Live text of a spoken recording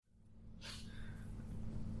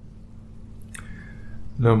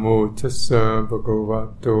Namo tassa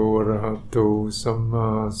bhagavato arahato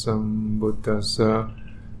samma sambuddhassa.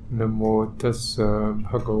 Namo tassa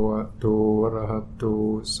bhagavato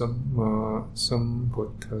arahato samma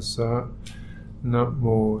sambuddhassa.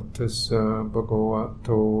 Namo tassa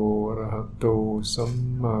bhagavato arahato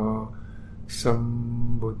samma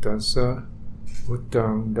sambuddhassa.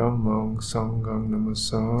 Buddhang dhammang sanghang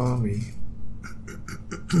namasami.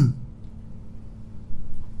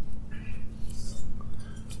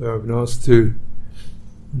 So I've been asked to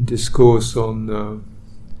discourse on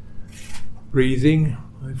breathing,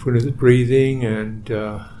 mindfulness of breathing, and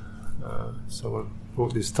someone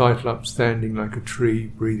brought this title up, Standing Like a Tree,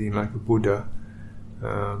 Breathing Like a Buddha,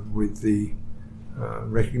 with the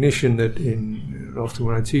recognition that often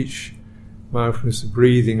when I teach mindfulness of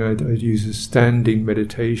breathing, I'd use the standing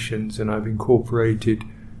meditations, and I've incorporated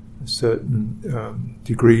certain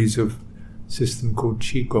degrees of system called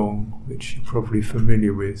Gong, which you're probably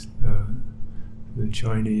familiar with, the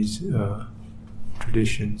Chinese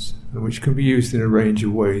traditions, which can be used in a range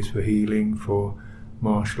of ways for healing, for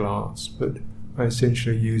martial arts, but I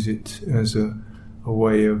essentially use it as a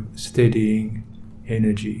way of steadying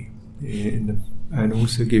energy and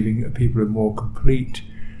also giving people a more complete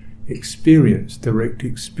experience, direct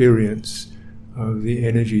experience of the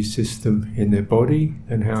energy system in their body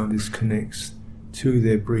and how this connects to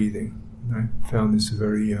their breathing. I found this a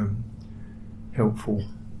very helpful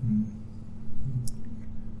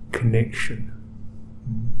connection.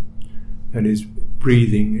 That is,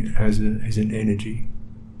 breathing as an energy.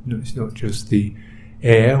 No, it's not just the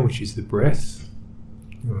air, which is the breath.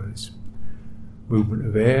 It's movement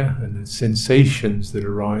of air and the sensations that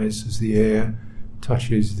arise as the air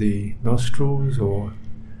touches the nostrils, or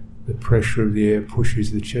the pressure of the air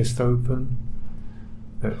pushes the chest open.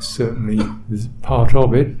 That's certainly part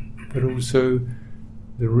of it, but also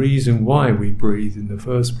the reason why we breathe in the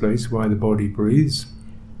first place, why the body breathes,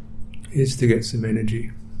 is to get some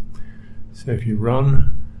energy. So if you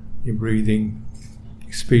run, your breathing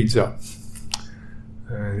speeds up.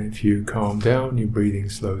 And if you calm down, your breathing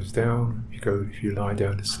slows down. If you lie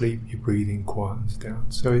down to sleep, your breathing quietens down.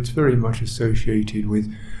 So it's very much associated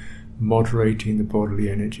with moderating the bodily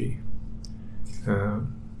energy.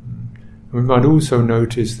 We might also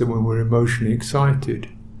notice that when we're emotionally excited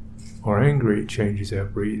or angry, it changes our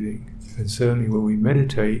breathing. And certainly when we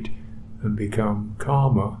meditate and become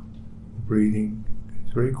calmer, the breathing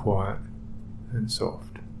is very quiet and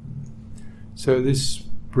soft. So this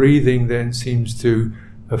breathing then seems to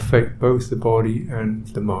affect both the body and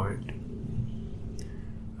the mind.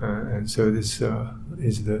 And so this to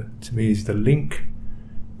me is the link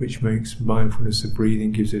which makes mindfulness of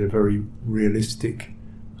breathing, gives it a very realistic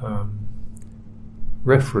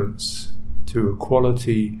reference to a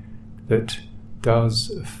quality that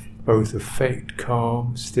does both affect,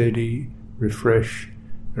 calm, steady, refresh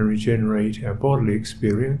and regenerate our bodily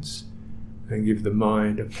experience, and give the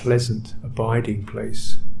mind a pleasant abiding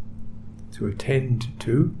place to attend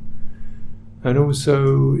to. And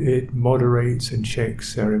also it moderates and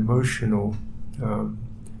checks our emotional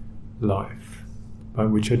life, by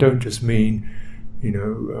which I don't just mean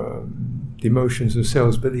the emotions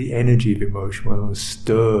themselves, but the energy of emotion, whether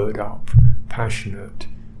stirred up, passionate,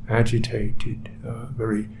 agitated,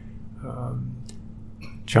 very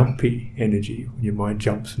jumpy energy, when your mind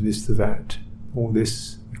jumps from this to that. All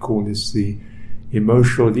this, we call this the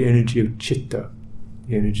emotional, the energy of citta,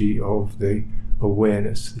 the energy of the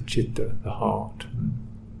awareness, the citta, the heart.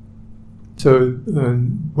 So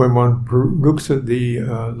when one looks at the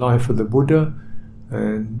life of the Buddha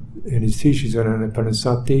and in his teachings on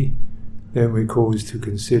Anapanasati, then we're caused to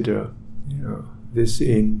consider this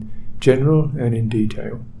in general and in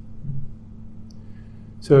detail.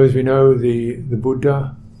 So as we know, the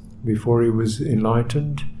Buddha, before he was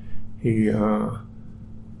enlightened, he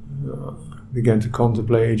began to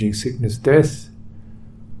contemplate aging, sickness, death.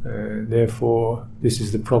 Therefore, this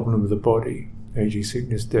is the problem of the body. Aging,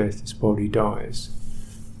 sickness, death, this body dies,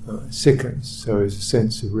 sickens. So there's a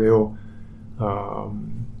sense of real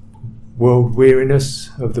world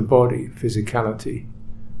weariness of the body, physicality,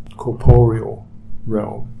 corporeal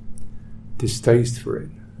realm, distaste for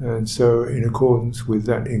it. And so in accordance with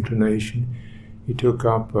that inclination, he took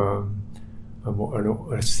up an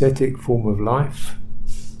ascetic form of life,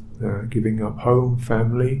 giving up home,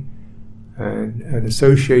 family, and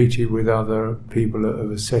associated with other people of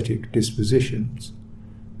ascetic dispositions,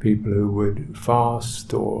 people who would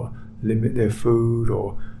fast or limit their food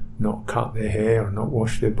or not cut their hair or not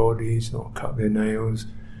wash their bodies, not cut their nails,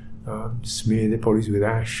 smear their bodies with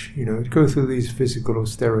ash, go through these physical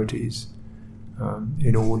austerities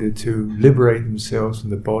in order to liberate themselves from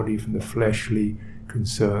the body, from the fleshly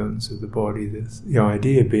concerns of the body. The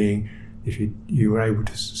idea being, if you were able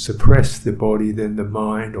to suppress the body, then the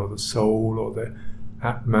mind or the soul or the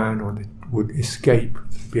Atman would escape,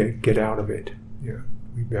 get out of it.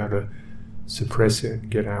 We'd be able to suppress it and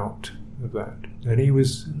get out of that. And he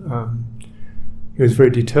was very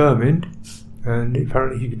determined, and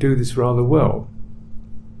apparently he could do this rather well.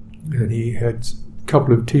 And he had a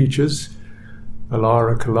couple of teachers,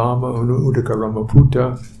 Alara Kalama and Uddaka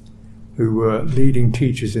Ramaputta, who were leading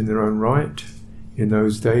teachers in their own right in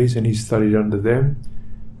those days, and he studied under them.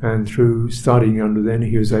 And through studying under them,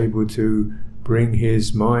 he was able to bring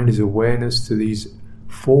his mind, his awareness, to these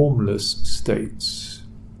formless states,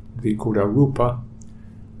 they called arupa,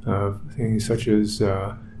 things such as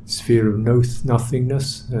sphere of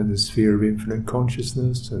nothingness, and the sphere of infinite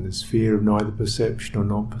consciousness, and the sphere of neither perception or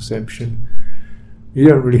non-perception. You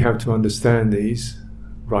don't really have to understand these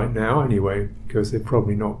right now anyway, because they're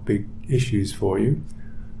probably not big issues for you.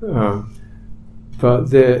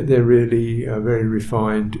 But they're really very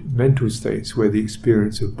refined mental states where the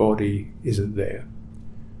experience of body isn't there.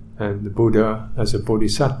 And the Buddha, as a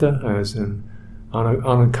bodhisattva, as an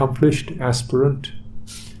unaccomplished aspirant,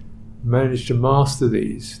 managed to master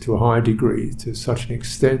these to a high degree, to such an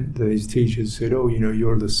extent that his teachers said,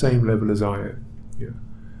 you're the same level as I am.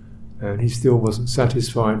 And he still wasn't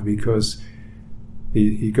satisfied, because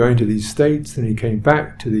he go into these states, and he came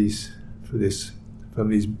back to from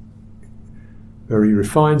these very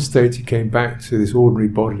refined states, he came back to this ordinary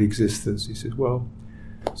bodily existence. He said,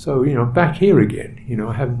 I'm back here again.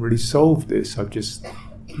 I haven't really solved this. I've just,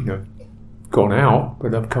 gone out,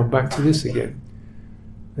 but I've come back to this again.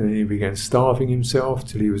 And then he began starving himself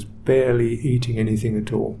till he was barely eating anything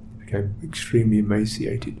at all. He became extremely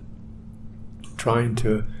emaciated,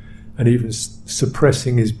 and even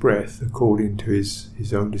suppressing his breath according to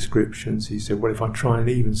his own descriptions. He said, if I try and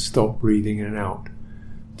even stop breathing in and out,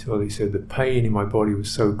 till he said the pain in my body was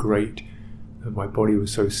so great, and my body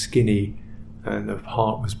was so skinny, and the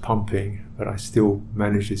heart was pumping, but I still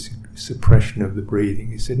managed this suppression of the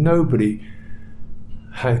breathing. He said, nobody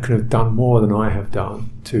could have done more than I have done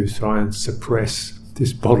to try and suppress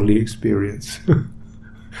this bodily experience.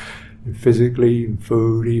 Physically, in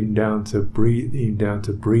food, even down to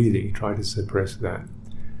breathing, try to suppress that.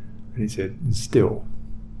 And he said, and still,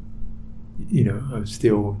 I'm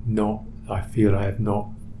still not, I feel I have not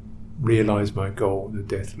realized my goal, the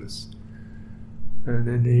deathless. And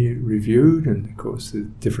then he reviewed, and of course the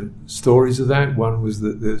different stories of that. One was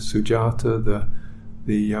that the Sucitto,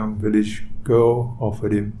 the young village girl,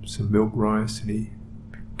 offered him some milk rice, and he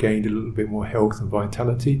gained a little bit more health and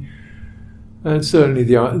vitality. And certainly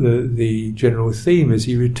the general theme is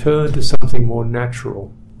he returned to something more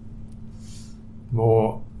natural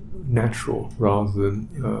rather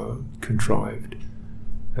than contrived.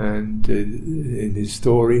 And in his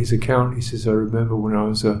story, his account, he says, I remember when I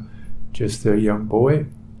was just a young boy,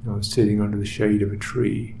 I was sitting under the shade of a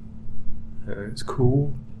tree. It's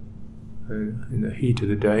cool in the heat of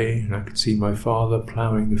the day, and I could see my father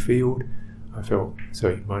ploughing the field. He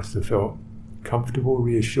must have felt comfortable,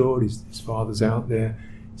 reassured. His father's out there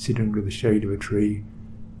sitting under the shade of a tree,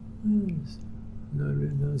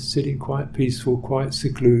 sitting quite peaceful, quite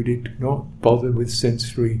secluded, not bothered with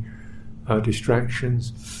sensory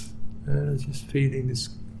distractions, just feeling this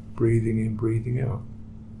breathing in, breathing out.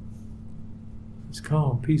 It's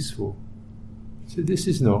calm, peaceful. So this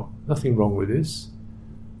is nothing wrong with this.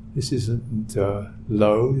 This isn't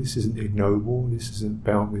low, this isn't ignoble, this isn't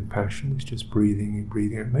bound with passion, it's just breathing in,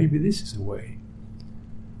 breathing out. Maybe this is a way.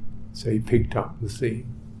 So he picked up the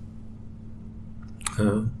theme.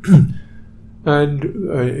 And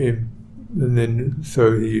then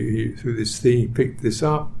so he through this theme picked this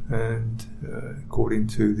up, and according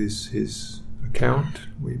to his account,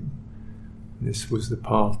 this was the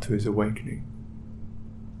path to his awakening.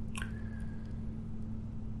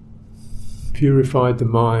 Purified the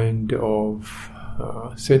mind of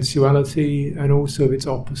sensuality, and also of its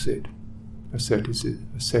opposite,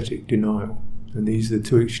 ascetic denial. And these are the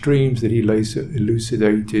two extremes that he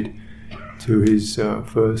elucidated to his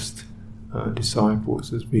first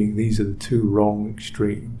disciples as being, these are the two wrong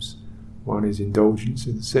extremes. One is indulgence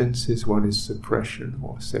in the senses, one is suppression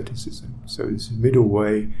or asceticism. So this middle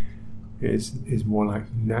way is more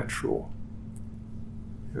like natural,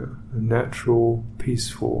 a natural,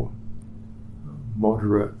 peaceful,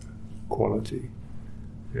 moderate quality.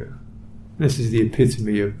 This is the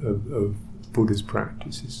epitome of Buddha's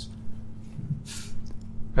practices,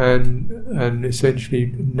 and essentially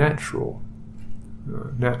natural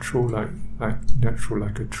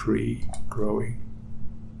like a tree growing.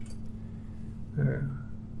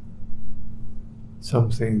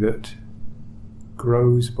 Something that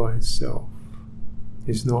grows by itself.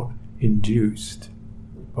 It's not induced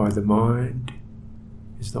by the mind.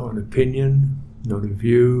 It's not an opinion, not a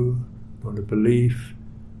view, not a belief,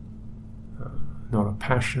 not a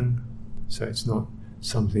passion. So it's not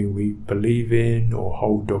something we believe in or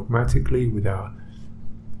hold dogmatically with our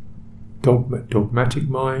dogmatic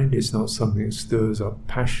mind. It's not something that stirs up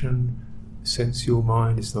passion, sensual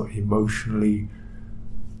mind. It's not emotionally,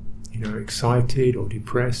 excited or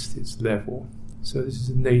depressed. It's level. So this is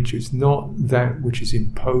the nature. It's not that which is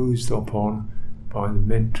imposed upon by the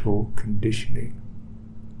mental conditioning.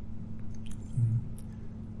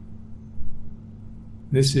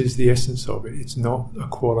 This is the essence of it. It's not a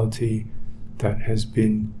quality that has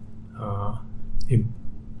been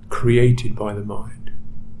created by the mind.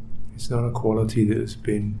 It's not a quality that has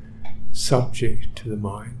been subject to the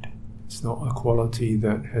mind. It's not a quality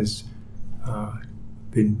that has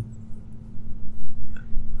been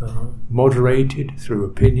moderated through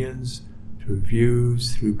opinions, through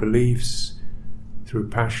views, through beliefs, through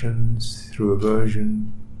passions, through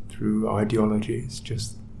aversion, through ideology. It's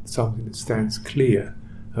just something that stands clear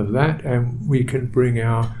of that, and we can bring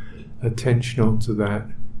our attention onto that,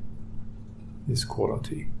 this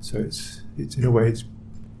quality. So it's in a way, it's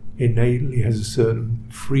innately has a certain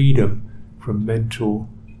freedom from mental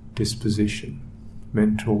disposition,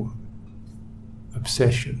 mental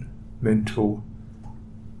obsession, mental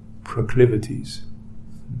proclivities.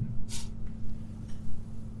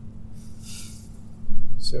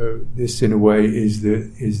 So this, in a way, is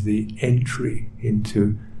the entry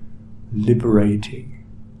into liberating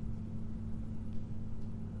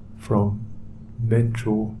from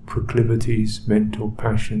mental proclivities, mental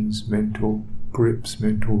passions, mental grips,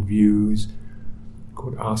 mental views,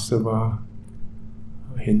 called asava,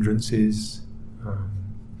 hindrances,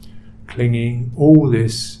 clinging. All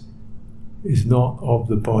this is not of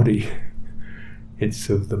the body, it's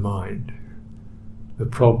of the mind. The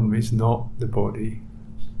problem is not the body,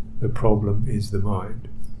 the problem is the mind.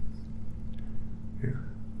 Yeah.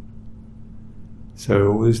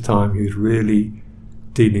 So all this time he was really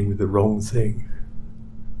dealing with the wrong thing.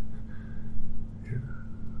 Yeah.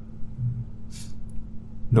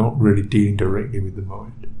 Not really dealing directly with the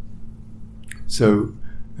mind. So,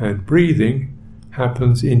 and breathing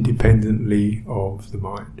happens independently of the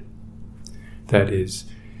mind. That is,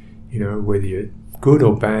 whether you're good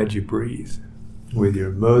or bad, you breathe. Whether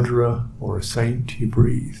you're a murderer or a saint, you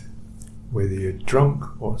breathe. Whether you're drunk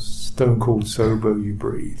or stone cold sober, you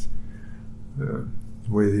breathe.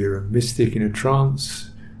 Whether you're a mystic in a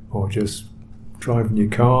trance or just driving your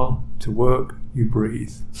car to work, you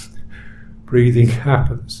breathe. Breathing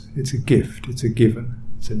happens. It's a gift. It's a given.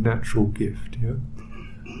 It's a natural gift.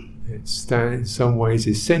 It stands, in some ways,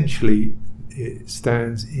 essentially, it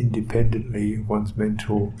stands independently of one's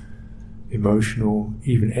mental, emotional,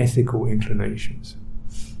 even ethical inclinations.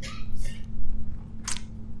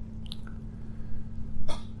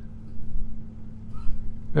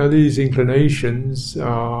 Now these inclinations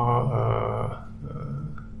are,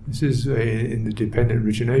 this is in the dependent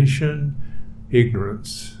origination,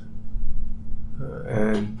 ignorance.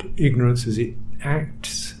 And ignorance, as it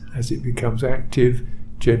acts, as it becomes active,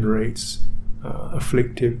 generates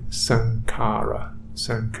afflictive sankhara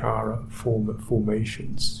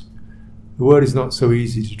formations. The word is not so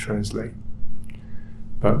easy to translate,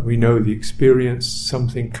 but we know the experience,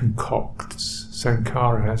 something concocts.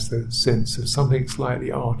 Sankhara has the sense of something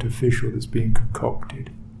slightly artificial that's being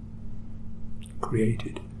concocted,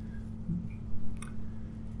 created.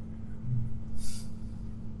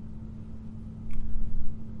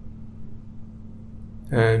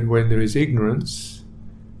 And when there is ignorance,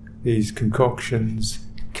 these concoctions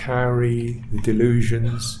carry the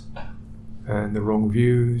delusions and the wrong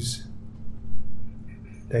views.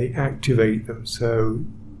 They activate them, so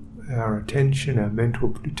our attention, our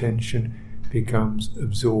mental attention, becomes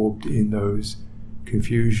absorbed in those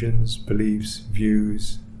confusions, beliefs,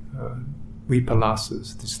 views,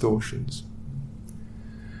 vipalasas, distortions.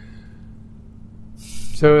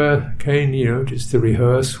 So again, just to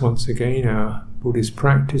rehearse once again, our Buddhist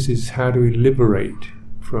practice is how do we liberate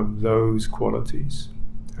from those qualities?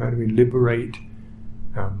 How do we liberate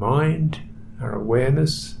our mind, our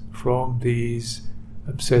awareness from these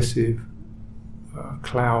obsessive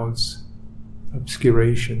clouds,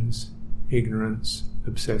 obscurations, ignorance,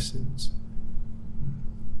 obsessions?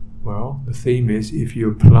 Well, the theme is if you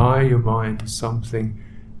apply your mind to something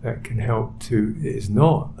that can help to, it is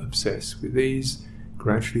not obsessed with these,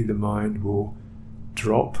 gradually the mind will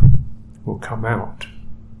drop, will come out,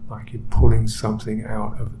 like you're pulling something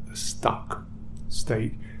out of a stuck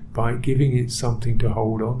state by giving it something to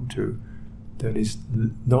hold on to that is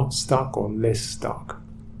not stuck or less stuck.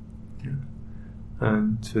 Yeah.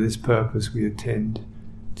 And for this purpose we attend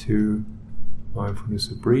to mindfulness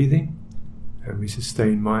of breathing, and we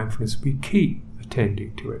sustain mindfulness. We keep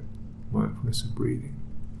attending to it, mindfulness of breathing.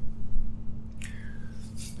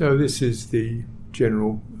 So this is the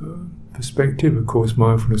general perspective. Of course,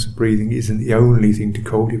 mindfulness of breathing isn't the only thing to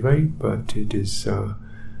cultivate, but it is.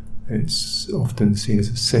 It's often seen as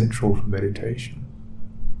essential for meditation.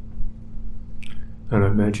 And I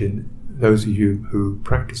imagine those of you who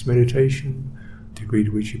practice meditation, the degree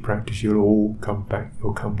to which you practice, you'll all come back,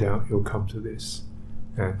 you'll come to this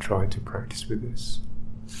and try to practice with this.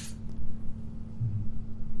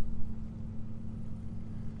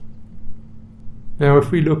 Now,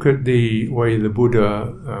 if we look at the way the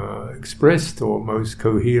Buddha expressed, or most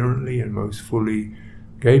coherently and most fully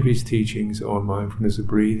gave his teachings on mindfulness of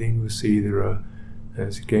breathing, we'll see there are,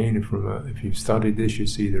 as again, if you've studied this, you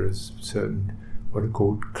see there are certain what are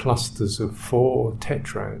called clusters of 4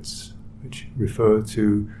 tetrads, which refer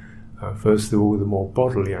to, first of all, the more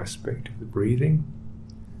bodily aspect of the breathing,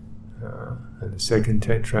 and the second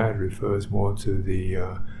tetrad refers more to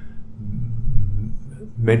the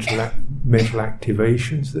mental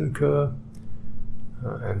activations that occur,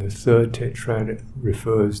 and the third tetrad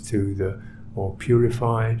refers to the more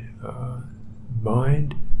purified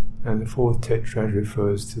mind, and the fourth tetrad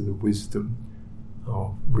refers to the wisdom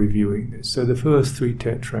of reviewing this. So the first 3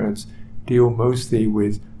 tetrads deal mostly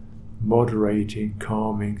with moderating,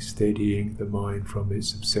 calming, steadying the mind from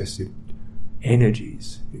its obsessive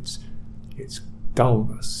energies, its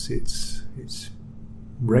dullness, its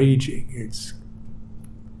raging, its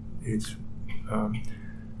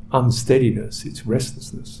unsteadiness, its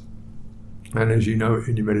restlessness. And as you know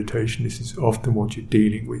in your meditation, this is often what you're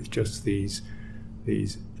dealing with, just these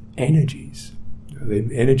energies. The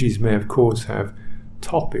energies may of course have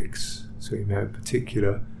topics, so you may have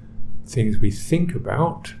particular things we think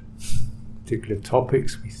about, particular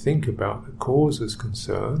topics we think about that cause us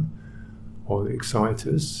concern or that excite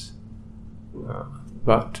us,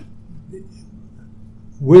 but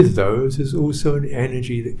with those there's also an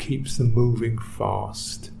energy that keeps them moving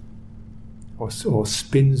fast, or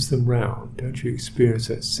spins them round. Don't you experience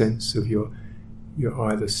that sense of you're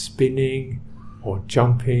either spinning or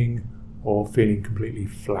jumping or feeling completely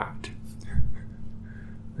flat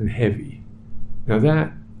and heavy? Now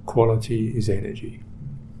that quality is energy.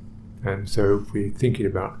 And so if we're thinking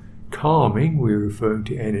about calming, we're referring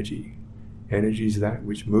to energy. Energy is that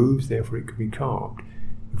which moves, therefore it can be calmed.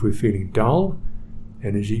 If we're feeling dull,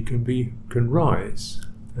 energy can rise.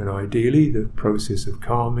 And ideally, the process of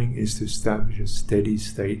calming is to establish a steady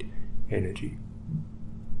state energy.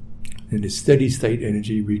 In this steady state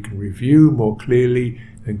energy, we can review more clearly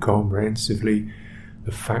and comprehensively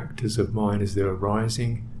the factors of mind as they're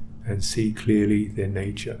arising and see clearly their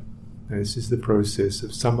nature. And this is the process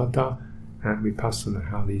of samatha and vipassana,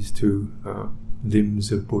 how these 2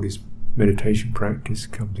 limbs of Buddhist meditation practice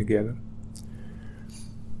come together.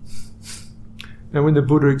 Now when the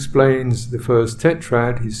Buddha explains the first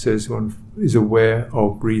tetrad, he says one is aware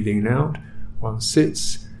of breathing out. One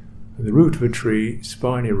sits at the root of a tree,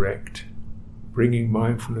 spine erect, bringing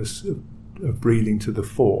mindfulness of breathing to the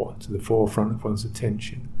forefront of one's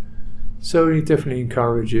attention. So he definitely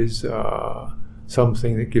encourages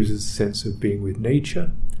something that gives us a sense of being with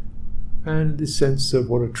nature, and the sense of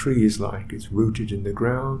what a tree is like. It's rooted in the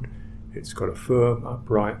ground, it's got a firm,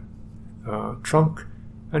 upright trunk,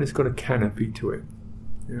 and it's got a canopy to it.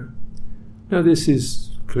 Yeah. Now this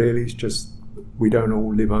is clearly, it's just, we don't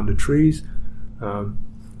all live under trees. None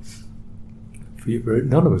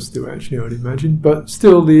of us do actually, I'd imagine, but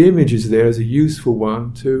still the image is there as a useful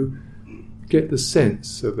one to get the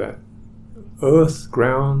sense of that earth,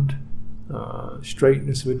 ground,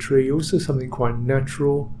 straightness of a tree, also something quite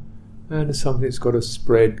natural, and something that's got a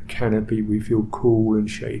spread canopy. We feel cool and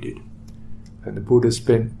shaded. And the Buddha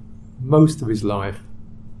spent most of his life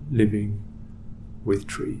living with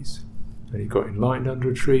trees. And he got enlightened under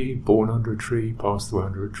a tree, born under a tree, passed away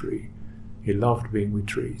under a tree. He loved being with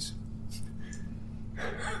trees.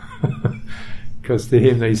 Because to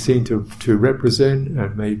him they seem to represent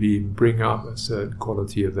and maybe even bring up a certain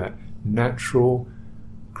quality of that natural,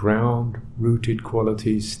 ground-rooted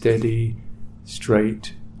quality, steady,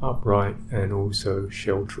 straight, upright, and also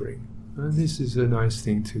sheltering. And this is a nice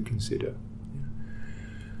thing to consider.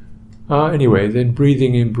 Anyway, then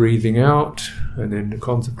breathing in, breathing out, and then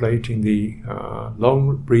contemplating the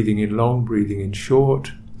long, breathing in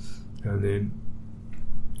short, and then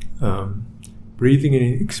breathing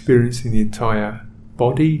in, experiencing the entire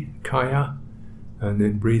body, kaya, and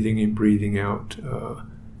then breathing in, breathing out,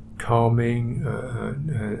 calming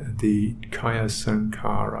the kaya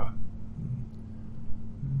sankhara.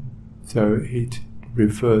 So he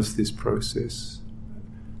refers this process,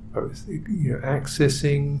 both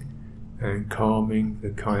accessing and calming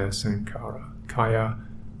the kaya sankhara, kaya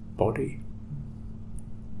body.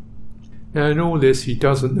 Now in all this he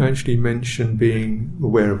doesn't actually mention being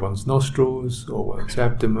aware of one's nostrils or one's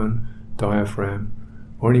abdomen, diaphragm,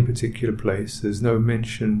 or any particular place. There's no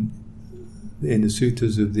mention in the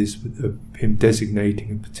suttas of this, of him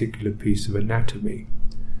designating a particular piece of anatomy.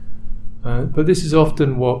 But this is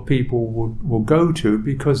often what people will go to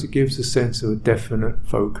because it gives a sense of a definite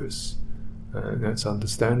focus. And that's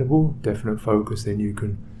understandable, definite focus, then you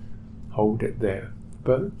can hold it there.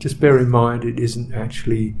 But just bear in mind it isn't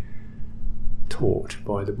actually taught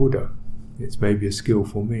by the Buddha. It's maybe a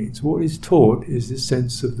skillful means. What is taught is the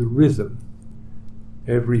sense of the rhythm.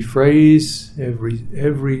 Every phrase,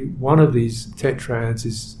 every one of these tetrads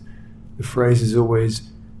is, the phrase is always,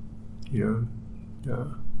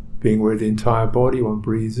 being aware of the entire body, one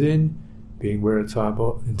breathes in, being aware of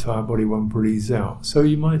the entire body, one breathes out. So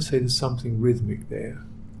you might say there's something rhythmic there.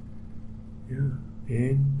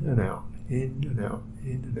 In and out, in and out,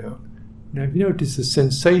 in and out. Now if you notice the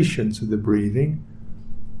sensations of the breathing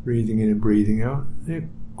in and breathing out, they're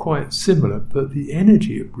quite similar, but the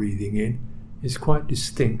energy of breathing in is quite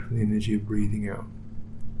distinct from the energy of breathing out.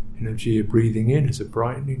 Energy of breathing in has a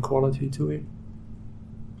brightening quality to it,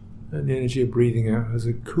 and the energy of breathing out has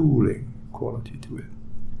a cooling quality to it.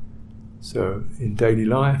 So in daily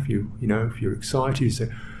life, if you're excited, you say,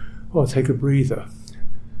 "Oh, take a breather,"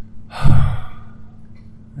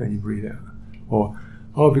 and you breathe out. Or,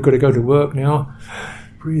 "Oh, we've got to go to work now.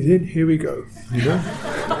 Breathe in. Here we go."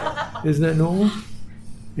 Isn't that normal?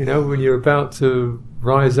 When you're about to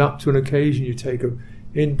rise up to an occasion, you take an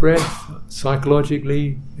in-breath,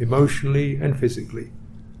 psychologically, emotionally, and physically.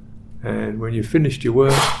 And when you've finished your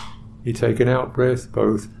work, you take an out-breath,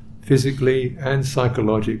 both physically and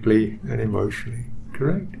psychologically and emotionally.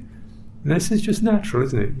 Correct? And this is just natural,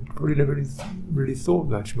 isn't it? You probably never really thought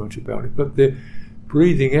that much about it. But the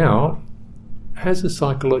breathing out has a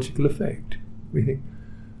psychological effect. We think,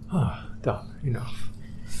 done, enough.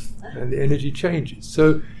 And the energy changes.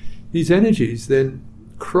 So these energies then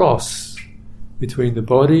cross between the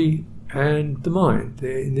body and the mind.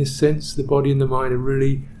 In this sense, the body and the mind are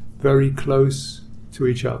really very close to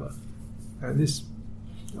each other. And this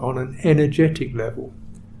on an energetic level.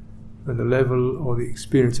 And the level or the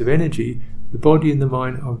experience of energy, the body and the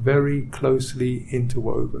mind are very closely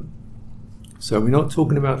interwoven. So we're not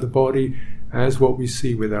talking about the body as what we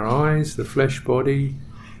see with our eyes, the flesh body,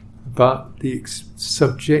 but the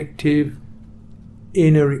subjective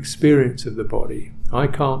inner experience of the body. I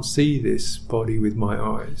can't see this body with my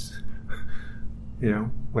eyes,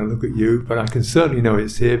 when I look at you, but I can certainly know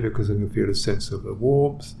it's here because I can feel a sense of the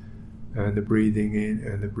warmth and the breathing in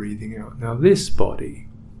and the breathing out. Now this body,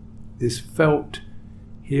 this felt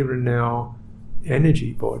here and now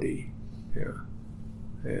energy body,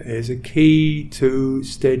 is a key to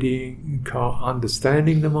steadying,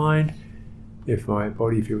 understanding the mind. If my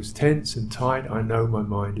body feels tense and tight, I know my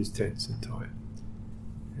mind is tense and tight.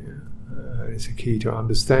 It's a key to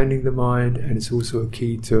understanding the mind, and it's also a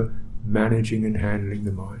key to managing and handling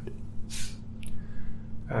the mind.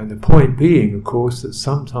 And the point being, of course, that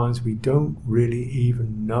sometimes we don't really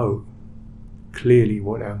even know clearly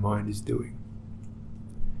what our mind is doing.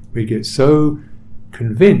 We get so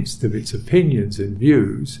convinced of its opinions and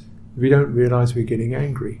views that we don't realize we're getting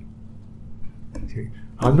angry.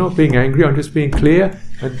 I'm not being angry, I'm just being clear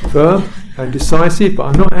and firm and decisive, but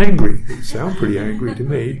I'm not angry. It sounds pretty angry to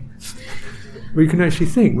me. We can actually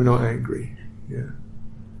think we're not angry.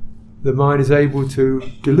 The mind is able to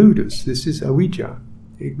delude us. This is avijja,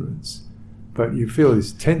 ignorance. But you feel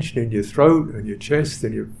this tension in your throat and your chest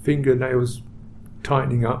and your fingernails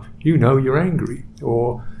tightening up. You're angry,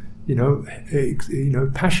 or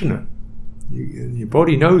passionate. Your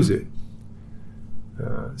body knows it.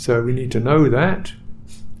 So we need to know that.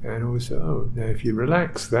 And also, now if you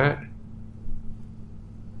relax that,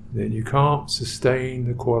 then you can't sustain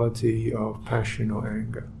the quality of passion or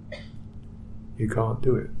anger. You can't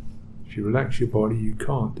do it. If you relax your body, you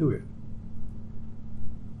can't do it.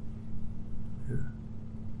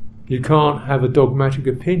 You can't have a dogmatic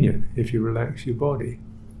opinion if you relax your body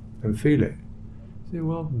and feel it. You say,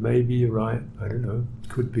 well, maybe you're right, I don't know,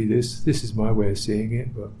 could be this. This is my way of seeing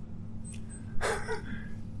it, but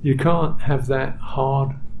you can't have that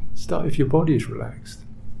hard stuff if your body is relaxed.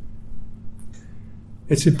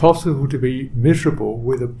 It's impossible to be miserable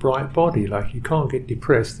with a bright body. Like, you can't get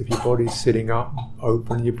depressed if your body's sitting up,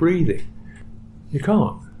 open, you're breathing. You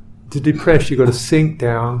can't. To depress, you've got to sink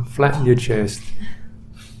down, flatten your chest,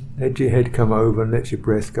 let your head come over and let your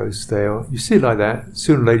breath go stale. You sit like that,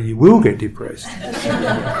 sooner or later you will get depressed.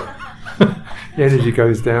 The energy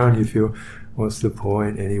goes down, you feel, what's the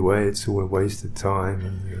point anyway? It's all a waste of time,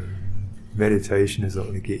 and meditation is not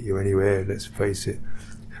going to get you anywhere, let's face it.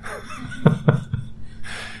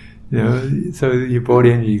 So your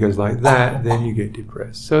body energy goes like that, then you get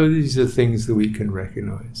depressed. So these are things that we can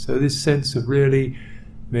recognize. So this sense of really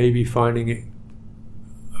maybe finding it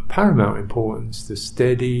of paramount importance to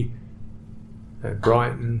steady and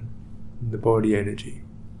brighten the body energy.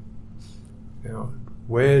 Now,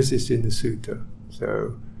 where's this in the sutta?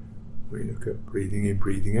 So we look at breathing in,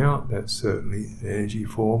 breathing out, that's certainly an energy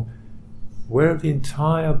form. Where of the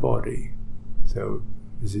entire body? So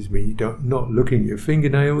does this mean you're not looking at your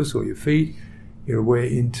fingernails or your feet? You're aware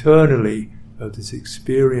internally of this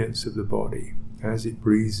experience of the body as it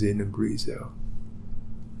breathes in and breathes out.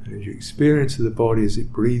 And as you experience of the body as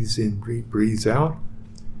it breathes in, breathes out,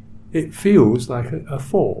 it feels like a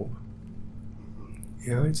form.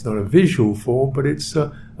 It's not a visual form, but it's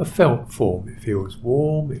a felt form. It feels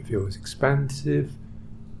warm, it feels expansive,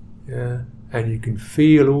 and you can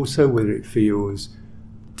feel also whether it feels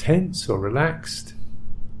tense or relaxed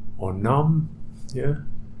or numb,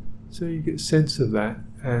 So you get a sense of that,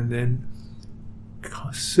 and then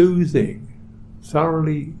soothing,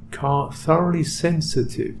 thoroughly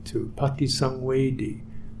sensitive to pati samvedi,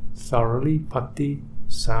 thoroughly pati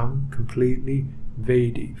sam, completely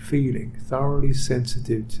vedi, feeling, thoroughly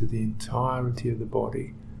sensitive to the entirety of the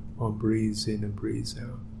body. One breathes in and breathes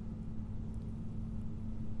out.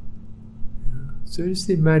 So just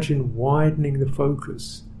imagine widening the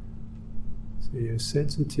focus. So you're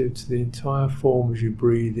sensitive to the entire form as you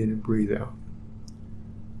breathe in and breathe out.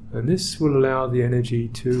 And this will allow the energy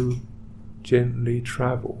to gently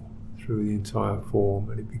travel through the entire form,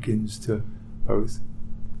 and it begins to both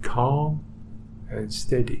calm and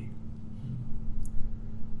steady.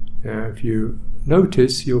 Now, if you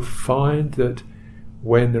notice, you'll find that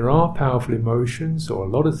when there are powerful emotions or a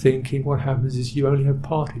lot of thinking, what happens is you only have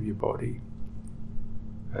part of your body.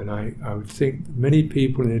 And I would think many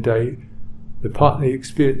people in a day, the part they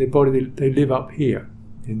experience, their body, they live up here,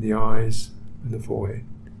 in the eyes and the forehead.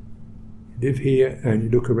 You live here and you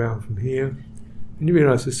look around from here, and you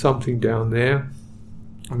realise there's something down there,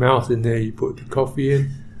 a mouth in there, you put the coffee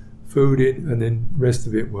in, food in, and then the rest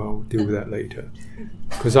of it, well, we'll deal with that later.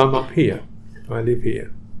 Because I'm up here, I live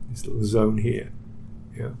here, this little zone here.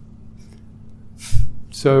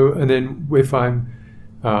 So, and then if I'm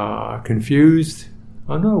confused,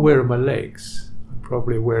 I'm not aware of my legs. I'm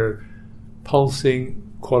probably aware of pulsing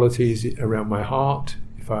qualities around my heart.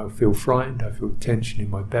 If I feel frightened, I feel tension in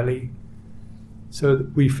my belly. So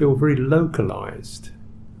we feel very localized.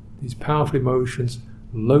 These powerful emotions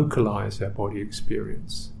localize our body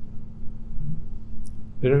experience.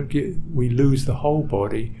 We lose the whole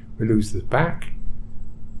body. We lose the back,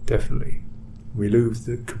 definitely. We lose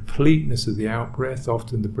the completeness of the out-breath.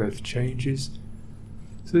 Often the breath changes.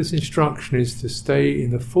 So this instruction is to stay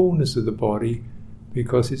in the fullness of the body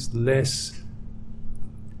because it's less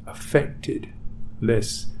affected,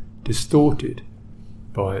 less distorted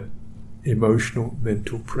by emotional,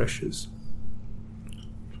 mental pressures.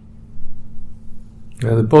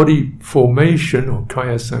 Now the body formation, or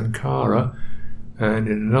kaya sankhara, and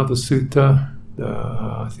in another sutta,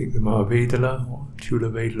 I think the Mahavedala, or Chula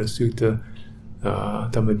Vedala Sutta,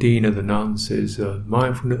 Dhammadina, the nun, says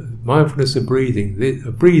mindfulness of breathing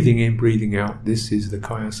in, breathing out, this is the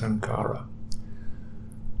kaya sankhara.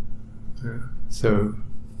 So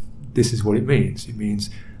this is what it means.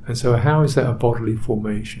 And so how is that a bodily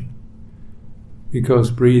formation?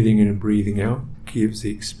 Because breathing in and breathing out gives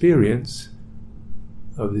the experience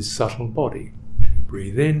of this subtle body. We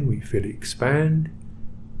breathe in, we feel it expand.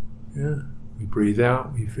 We breathe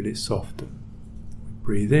out, we feel it soften.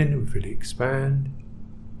 Breathe in, we feel it expand.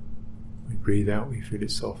 We breathe out, we feel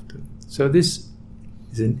it soften. So this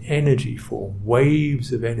is an energy form,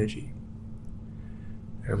 waves of energy.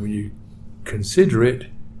 And when you consider it,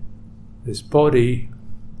 this body,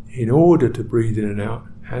 in order to breathe in and out,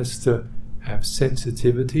 has to have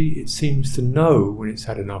sensitivity. It seems to know when it's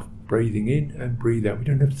had enough breathing in and breathe out. We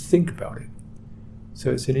don't have to think about it. So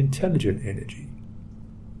it's an intelligent energy.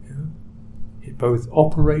 It both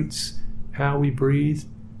operates how we breathe,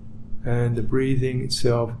 and the breathing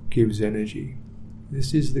itself gives energy.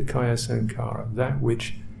 This is the kaya sankhara, that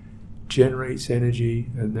which generates energy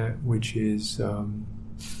and that which is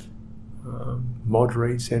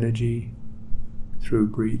moderates energy through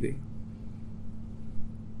breathing.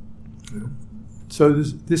 So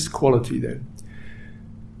there's this quality then.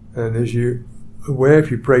 And as you aware,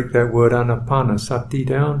 if you break that word Anapanasati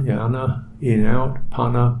down, ana, in, out,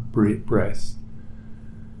 pana, breath.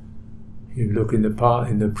 You look in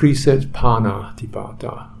the precepts, pana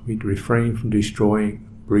tipata. We'd refrain from destroying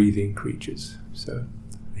breathing creatures. So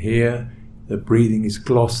here, the breathing is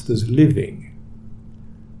glossed as living.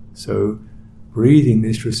 So breathing in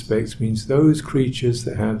this respect means those creatures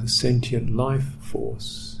that have the sentient life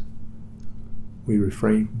force. We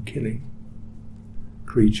refrain from killing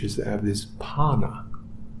creatures that have this pana,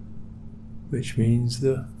 which means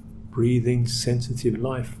the breathing sensitive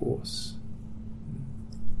life force.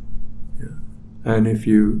 Yeah. And if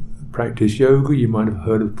you practice yoga, you might have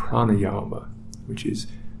heard of pranayama, which is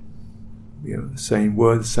the same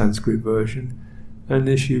word, the Sanskrit version. And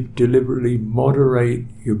this, you deliberately moderate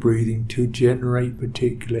your breathing to generate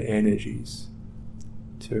particular energies,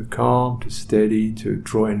 to calm, to steady, to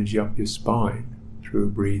draw energy up your spine through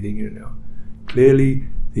breathing in and out. Clearly,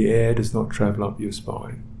 the air does not travel up your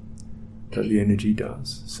spine, but the energy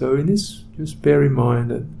does. So in this, just bear in mind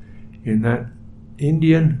that in that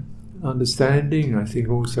Indian understanding, I think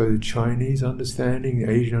also the Chinese understanding, the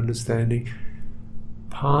Asian understanding,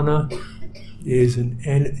 pana is an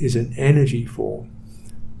energy form.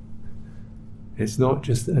 It's not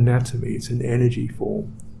just anatomy, it's an energy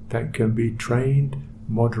form that can be trained,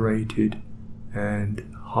 moderated,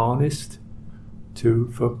 and harnessed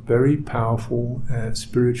for very powerful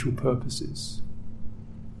spiritual purposes.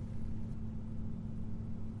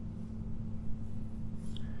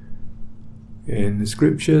 In the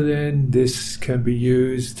scripture then, this can be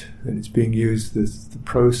used, and it's being used as the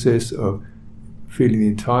process of feeling the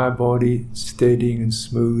entire body, steadying and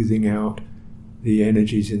smoothing out the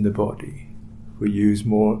energies in the body. If we use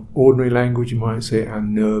more ordinary language, you might say our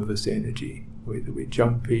nervous energy, whether we're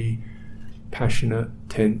jumpy, passionate,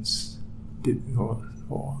 tense,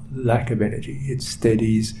 or lack of energy. It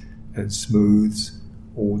steadies and smooths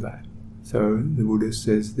all that. So the Buddha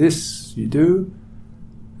says this you do,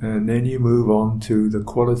 and then you move on to the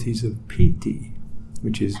qualities of piti,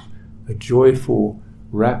 which is a joyful,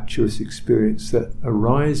 rapturous experience that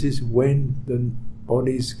arises when the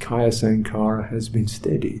body's kaya sankhara has been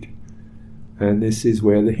steadied. And this is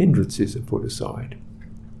where the hindrances are put aside.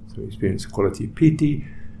 So we experience the quality of piti,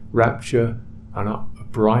 rapture, and a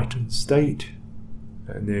brightened state,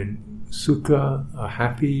 and then sukha, a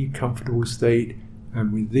happy, comfortable state,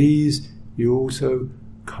 and with these you also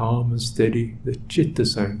calm and steady the citta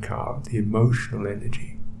sankhara, the emotional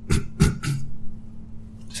energy.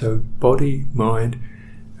 So body, mind,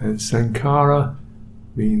 and sankhara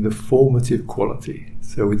mean the formative quality.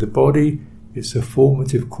 So with the body, it's a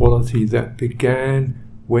formative quality that began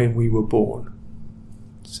when we were born.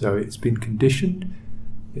 So it's been conditioned,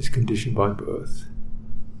 it's conditioned by birth.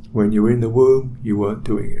 When you were in the womb, you weren't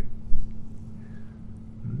doing it.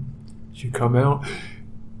 As you come out,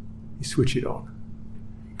 you switch it on.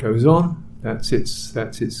 It goes on, it's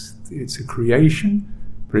a creation,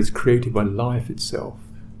 but it's created by life itself.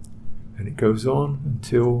 And it goes on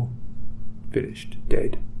until finished,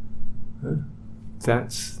 dead.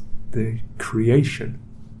 That's the creation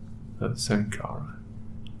of sankhara.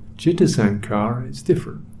 Citta sankhara is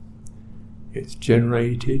different. It's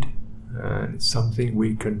generated, and it's something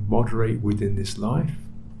we can moderate within this life.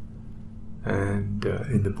 And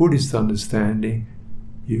in the Buddhist understanding,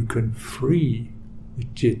 you can free the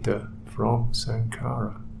citta from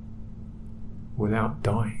sankhara without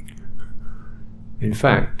dying. In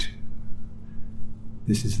fact,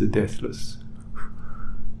 this is the deathless.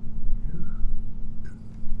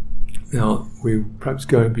 Now, we're perhaps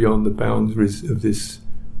going beyond the boundaries of this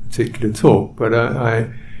particular talk, but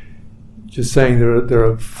I just saying there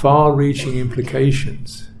are far-reaching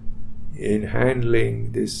implications in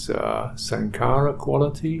handling this sankhara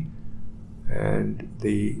quality, and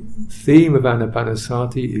the theme of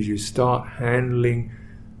Anapanasati is you start handling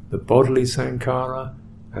the bodily sankhara,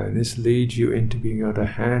 and this leads you into being able to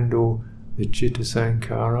handle the citta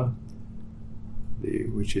sankhara,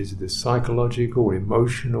 which is the psychological,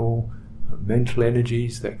 emotional, mental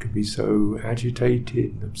energies that can be so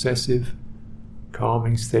agitated and obsessive,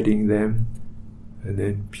 calming, steadying them, and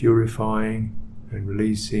then purifying and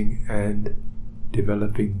releasing and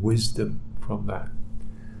developing wisdom from that.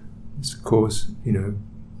 This, of course,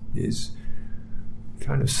 is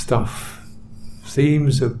kind of stuff,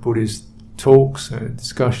 themes of Buddhist talks and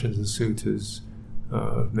discussions and suttas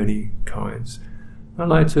of many kinds. I'd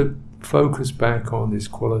like to focus back on this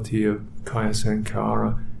quality of kaya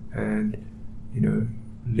sankhara and,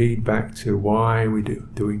 lead back to why we're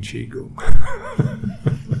doing Qigong.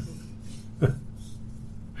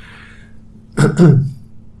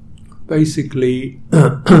 Basically,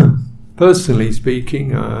 personally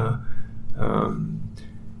speaking,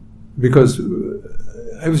 because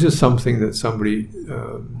it was just something that somebody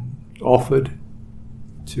offered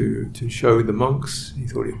to show the monks. He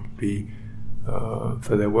thought it would be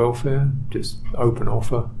for their welfare, just open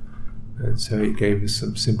offer. And so he gave us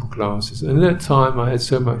some simple classes. And at that time I had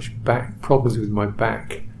so much back problems with my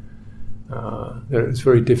back that it was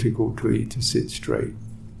very difficult to sit straight.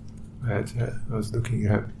 I was looking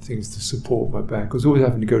at some to support my back. I was always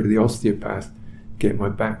having to go to the osteopath, get my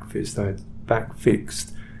back fixed. I had back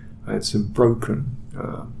fixed. I had some broken,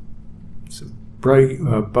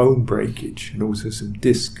 bone breakage, and also some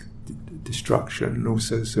disc destruction, and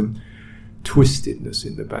also some twistedness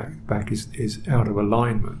in the back. Back is out of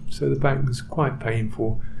alignment, so the back was quite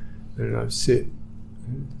painful. And I'd sit,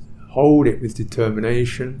 and hold it with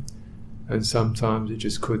determination, and sometimes it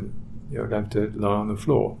just couldn't. I'd have to lie on the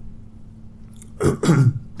floor.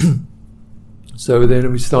 So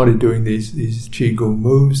then we started doing these Qigong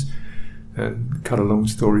moves, and cut a long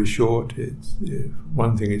story short,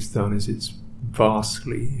 one thing it's done is it's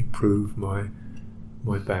vastly improved my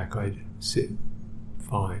back. I sit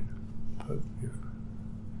fine, but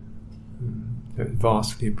it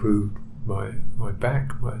vastly improved my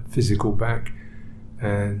back, my physical back,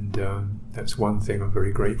 and that's one thing I'm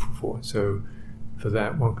very grateful for. So for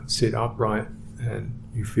that, one can sit upright, and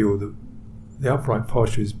you feel that the upright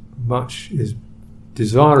posture is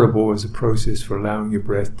desirable as a process for allowing your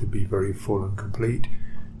breath to be very full and complete,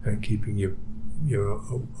 and keeping your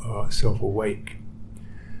self awake.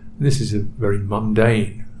 And this is a very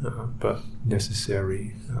mundane but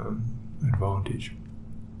necessary advantage.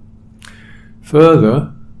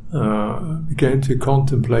 Further, began to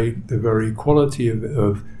contemplate the very quality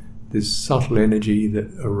of this subtle energy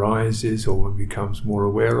that arises or one becomes more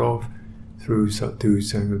aware of through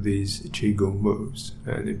some of these Qigong moves,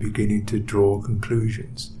 and in beginning to draw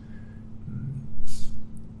conclusions.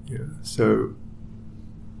 So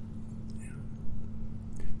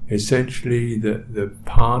essentially the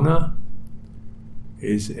Pana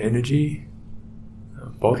is energy,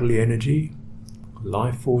 bodily energy,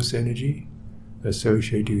 life force energy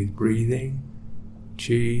associated with breathing.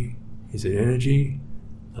 Qi is an energy,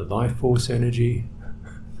 a life force energy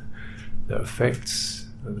that affects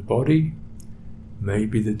the body.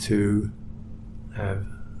 Maybe the two have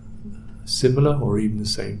similar or even the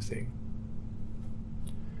same thing.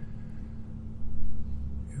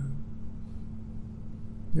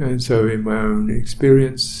 And so in my own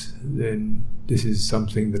experience, then this is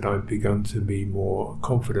something that I've begun to be more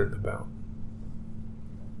confident about.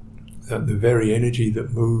 That the very energy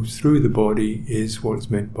that moves through the body is what's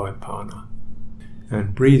meant by Pana.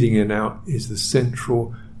 And breathing in and out is the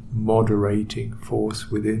central moderating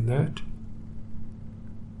force within that.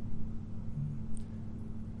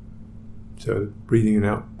 So breathing in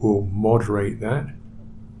and out will moderate that,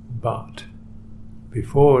 but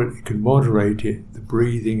before it can moderate it, the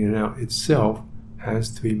breathing in and out itself has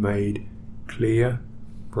to be made clear,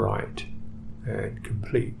 bright, and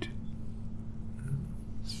complete.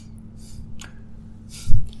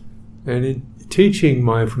 And in teaching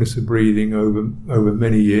mindfulness of breathing over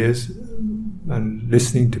many years, and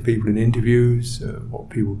listening to people in interviews, what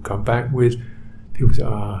people come back with, people say,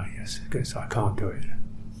 yes, I guess I can't do it.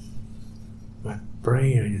 My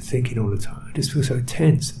brain, and you're thinking all the time, I just feel so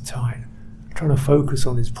tense and tight. I'm trying to focus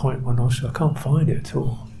on this point in my nostril, I can't find it at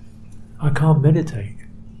all. I can't meditate.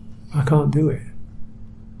 I can't do it.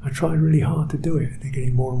 I tried really hard to do it. They're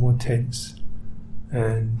getting more and more tense.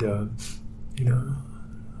 And, I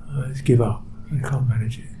just give up. I can't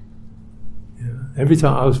manage it. Every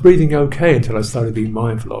time I was breathing okay until I started being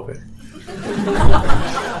mindful of it.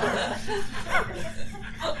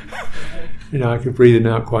 I could breathe in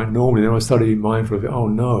and out quite normally. Then I started being mindful of it. Oh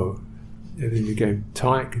no. Everything became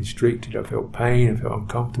tight, constricted. I felt pain. I felt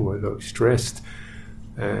uncomfortable. I felt stressed.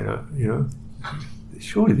 And,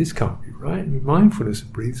 surely this can't be right. Mindfulness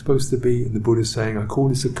of breathing is supposed to be, the Buddha is saying, I call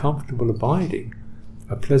this a comfortable abiding,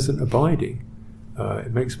 a pleasant abiding.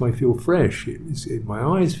 It makes me feel fresh. My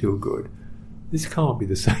eyes feel good. This can't be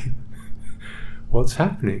the same. What's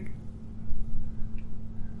happening?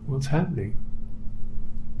 What's happening?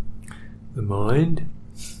 The mind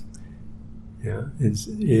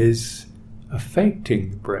is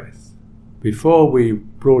affecting the breath. Before we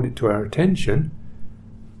brought it to our attention,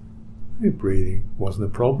 breathing wasn't a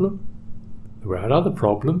problem. We had other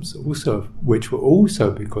problems also, which were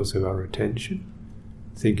also because of our attention.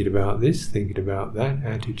 Thinking about this, thinking about that,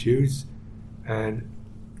 attitudes. And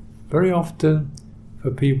very often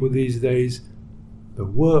for people these days, the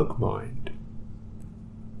work mind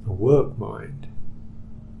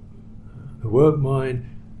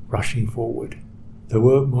rushing forward, the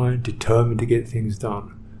work mind determined to get things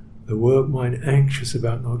done, The work mind anxious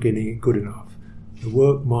about not getting it good enough. The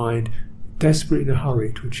work mind desperate in a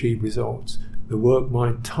hurry to achieve results. The work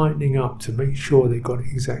mind tightening up to make sure they got it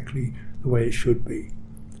exactly the way it should be.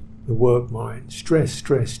 The work mind stress,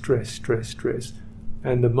 stress, stress, stress, stress.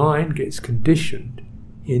 And the mind gets conditioned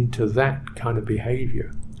into that kind of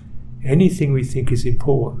behavior. Anything we think is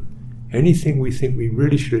important, anything we think we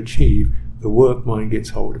really should achieve, the work mind gets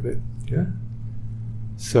hold of it. Yeah.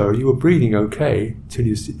 So you were breathing okay till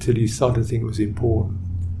you started to think it was important,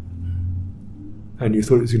 and you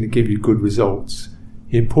thought it was going to give you good results.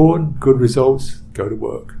 Important, good results, go to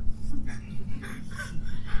work.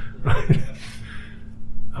 Right?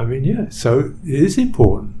 I mean, yeah. So it is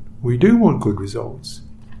important. We do want good results.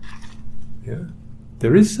 Yeah.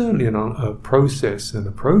 There is certainly a process and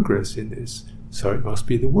a progress in this. So it must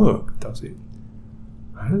be the work, does it?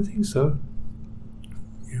 I don't think so.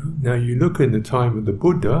 Now you look in the time of the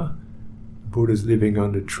Buddha's living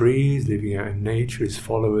under trees, living out in nature. His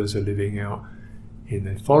followers are living out in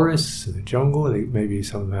the forests, in the jungle. Maybe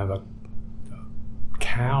some of them have a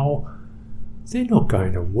cow. They're not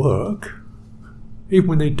going to work. Even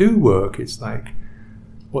when they do work, it's like,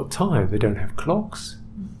 what time? They don't have clocks.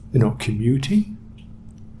 They're not commuting.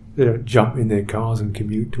 They don't jump in their cars and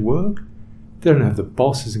commute to work. They don't have the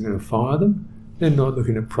bosses who are going to fire them. They're not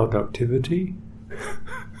looking at productivity.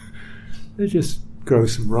 They just grow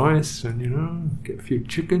some rice and, get a few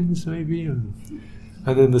chickens maybe. And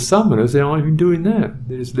then the summoners, they aren't even doing that.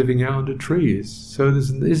 They're just living out under trees. So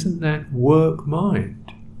isn't that work mind?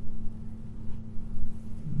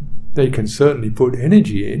 They can certainly put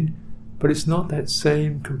energy in, but it's not that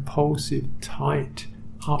same compulsive, tight,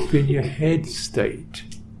 up in your head state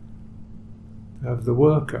of the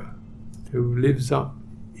worker who lives up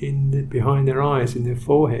behind their eyes, in their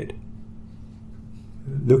forehead,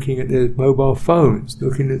 looking at their mobile phones,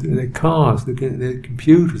 looking at their cars, looking at their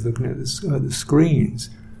computers, looking at the screens,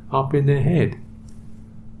 up in their head.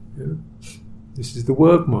 Yeah? This is the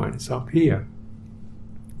work mind, it's up here.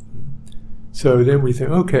 So then we think,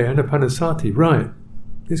 okay, Anapanasati, right,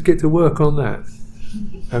 let's get to work on that.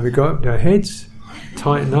 And we go up to our heads,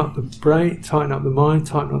 tighten up the brain, tighten up the mind,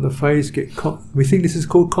 tighten up the face, we think this is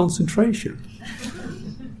called concentration.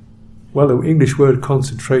 Well, the English word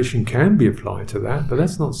concentration can be applied to that, but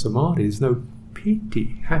that's not samadhi. There's no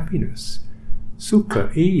piti, happiness,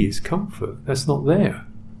 sukha, ease, comfort. That's not there.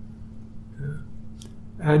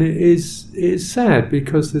 And it is sad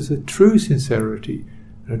because there's a true sincerity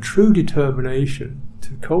and a true determination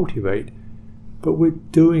to cultivate, but we're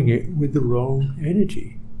doing it with the wrong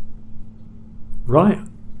energy. Right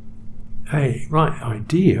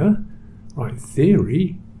idea, right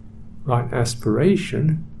theory, right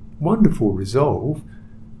aspiration, wonderful resolve,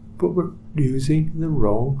 but we're using the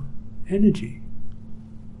wrong energy.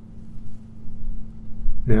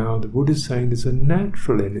 Now the Buddha is saying there's a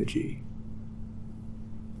natural energy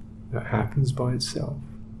that happens by itself.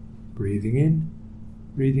 Breathing in,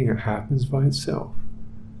 breathing out happens by itself.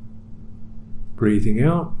 Breathing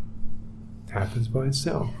out happens by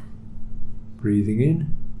itself. Breathing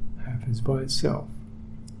in happens by itself.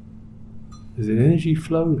 There's an energy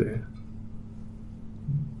flow there.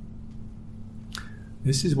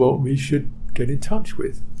 This is what we should get in touch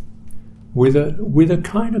with a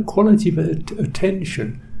kind of quality of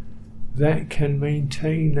attention that can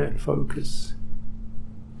maintain that focus.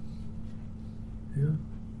 Yeah.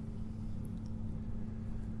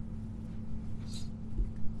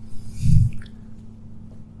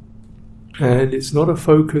 And it's not a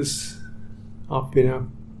focus up in our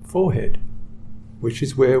forehead, which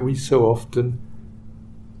is where we so often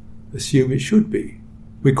assume it should be.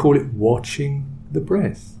 We call it watching the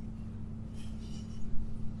breath.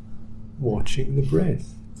 Watching the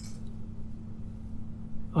breath.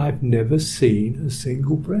 I've never seen a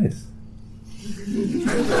single breath.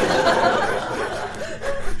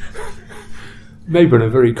 Maybe on a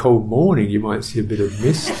very cold morning you might see a bit of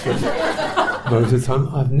mist, but most of the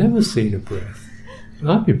time I've never seen a breath.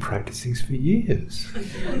 And I've been practicing for years.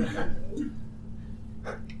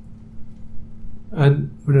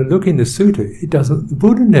 And when I look in the sutta, the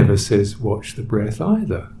Buddha never says watch the breath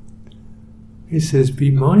either. He says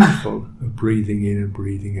be mindful of breathing in and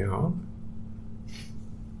breathing out.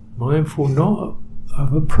 Mindful not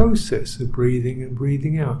of a process of breathing and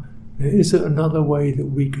breathing out. There is another way that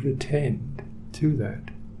we could attend to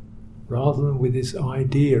that, rather than with this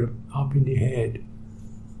idea up in your head,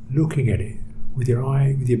 looking at it with your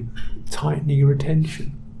eye, with your tightening your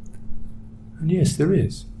attention. And yes, there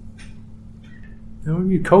is. Now when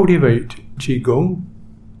you cultivate Qigong,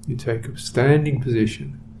 you take a standing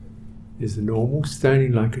position. Is the normal,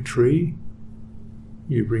 standing like a tree.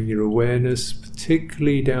 you bring your awareness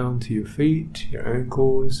particularly down to your feet, your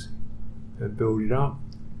ankles, and build it up.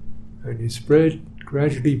 And you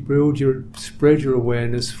gradually spread your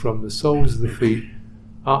awareness from the soles of the feet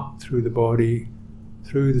up through the body,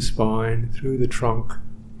 through the spine, through the trunk,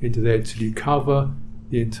 into there till you cover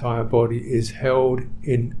the entire body, is held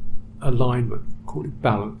in alignment. Call it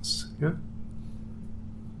balance. Yeah?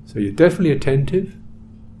 So you're definitely attentive.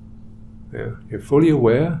 Yeah? You're fully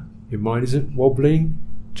aware. Your mind isn't wobbling,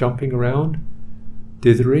 jumping around,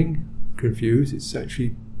 dithering, confused. It's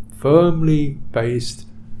actually firmly based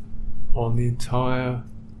on the entire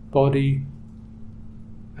body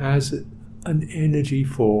as an energy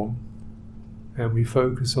form, and we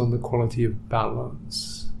focus on the quality of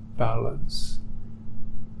balance.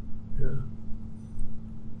 Yeah.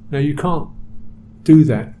 Now you can't do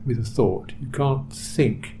that with a thought. You can't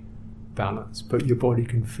think balance, but your body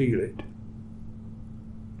can feel it.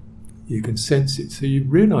 You can sense it. So you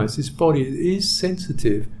realize this body is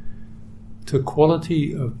sensitive to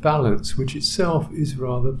quality of balance, which itself is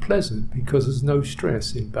rather pleasant because there's no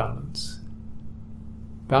stress in balance.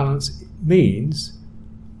 Balance means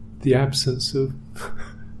the absence of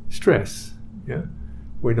stress. Yeah?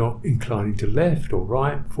 We're not inclining to left or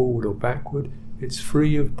right, forward or backward. It's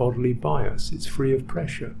free of bodily bias. It's free of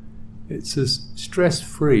pressure. It's as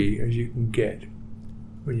stress-free as you can get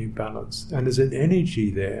when you balance. And there's an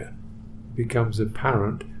energy there that becomes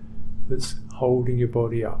apparent that's holding your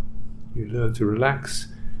body up. You learn to relax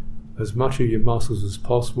as much of your muscles as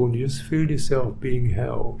possible, and you just feel yourself being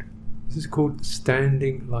held. This is called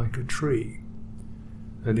standing like a tree.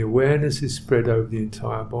 And the awareness is spread over the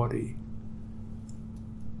entire body.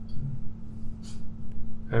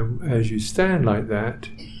 And as you stand like that,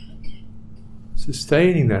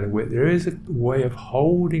 sustaining that awareness, there is a way of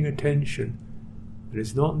holding attention that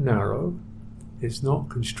is not narrow, it's not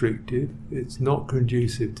constrictive, it's not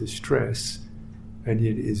conducive to stress, and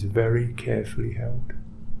yet it is very carefully held.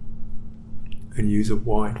 And use a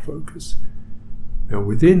wide focus. Now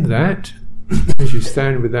within that, as you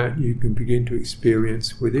stand with that, you can begin to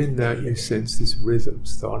experience, within that you sense this rhythm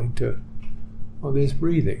starting to, there's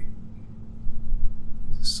breathing.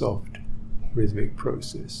 It's a soft, rhythmic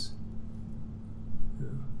process.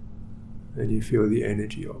 And you feel the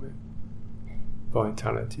energy of it,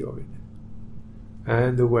 vitality of it,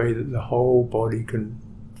 and the way that the whole body can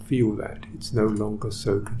feel that. It's no longer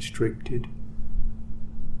so constricted.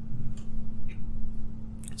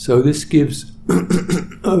 So this gives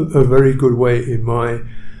a very good way, in my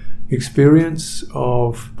experience,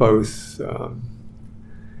 of both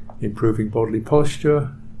improving bodily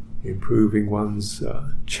posture, improving one's,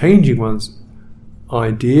 changing one's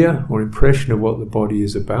idea or impression of what the body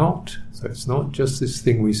is about. So it's not just this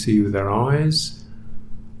thing we see with our eyes,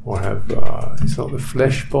 or have, it's not the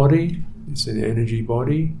flesh body, it's an energy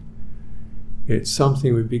body. It's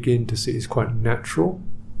something we begin to see is quite natural.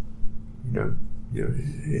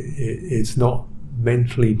 It's not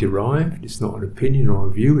mentally derived, it's not an opinion or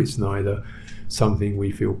a view, it's neither something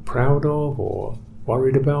we feel proud of or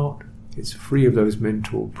worried about. It's free of those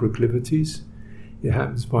mental proclivities. It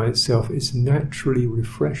happens by itself. It's naturally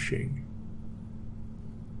refreshing,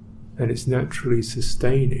 and it's naturally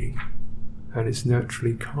sustaining, and it's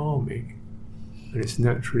naturally calming, and it's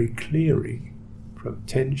naturally clearing from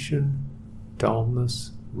tension,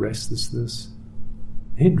 dullness, restlessness,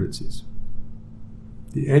 hindrances.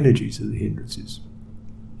 The energies are the hindrances.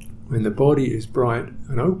 When the body is bright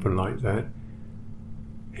and open like that,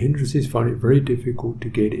 hindrances find it very difficult to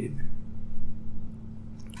get in.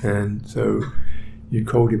 And so you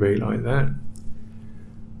cultivate like that.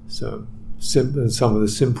 So some of the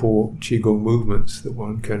simple Qigong movements that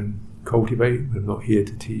one can cultivate. I'm not here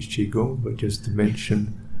to teach Qigong, but just to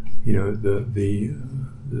mention,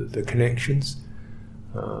 the connections.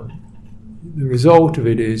 The result of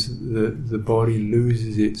it is that the body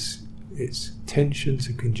loses its tensions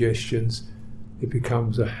and congestions. It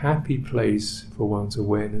becomes a happy place for one's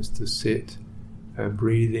awareness to sit, and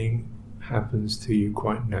breathing happens to you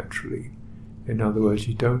quite naturally. In other words,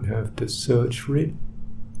 you don't have to search for it,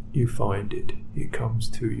 you find it. It comes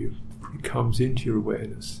to you. It comes into your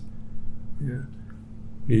awareness. Yeah.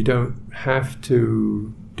 You don't have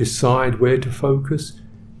to decide where to focus,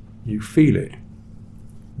 you feel it.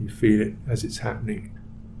 You feel it as it's happening.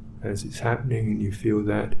 As it's happening, and you feel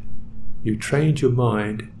that, you trained your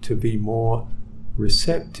mind to be more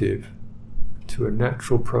receptive to a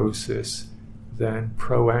natural process than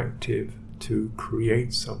proactive to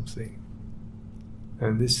create something.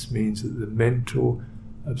 And this means that the mental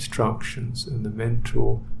obstructions and the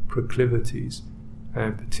mental proclivities,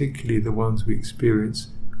 and particularly the ones we experience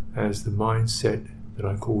as the mindset that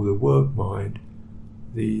I call the work mind,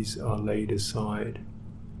 these are laid aside,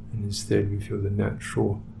 and instead we feel the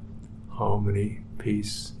natural harmony,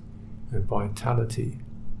 peace, and vitality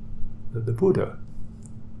that the Buddha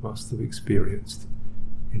must have experienced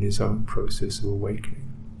in his own process of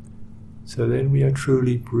awakening. So then we are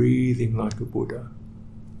truly breathing like a Buddha.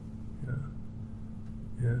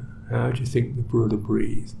 Yeah. How do you think the Buddha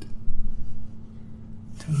breathed?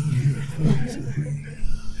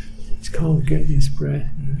 Just can't get this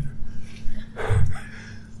breath.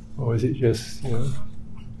 Or is it just,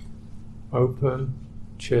 open,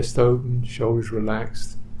 chest open, shoulders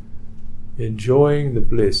relaxed, enjoying the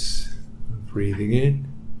bliss of breathing in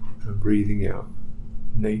and breathing out.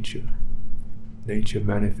 Nature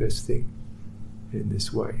manifesting in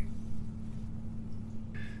this way.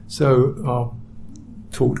 So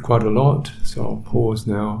I've talked quite a lot, so I'll pause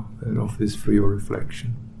now and offer this for your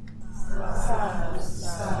reflection.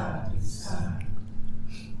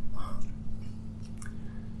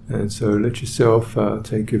 And so let yourself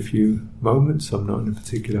take a few moments. I'm not in a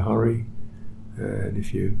particular hurry, and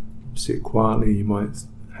if you sit quietly, you might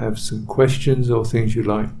have some questions or things you'd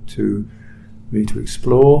like me to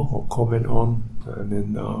explore or comment on, and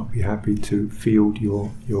then I'll be happy to field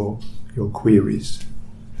your queries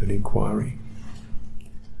and inquiry.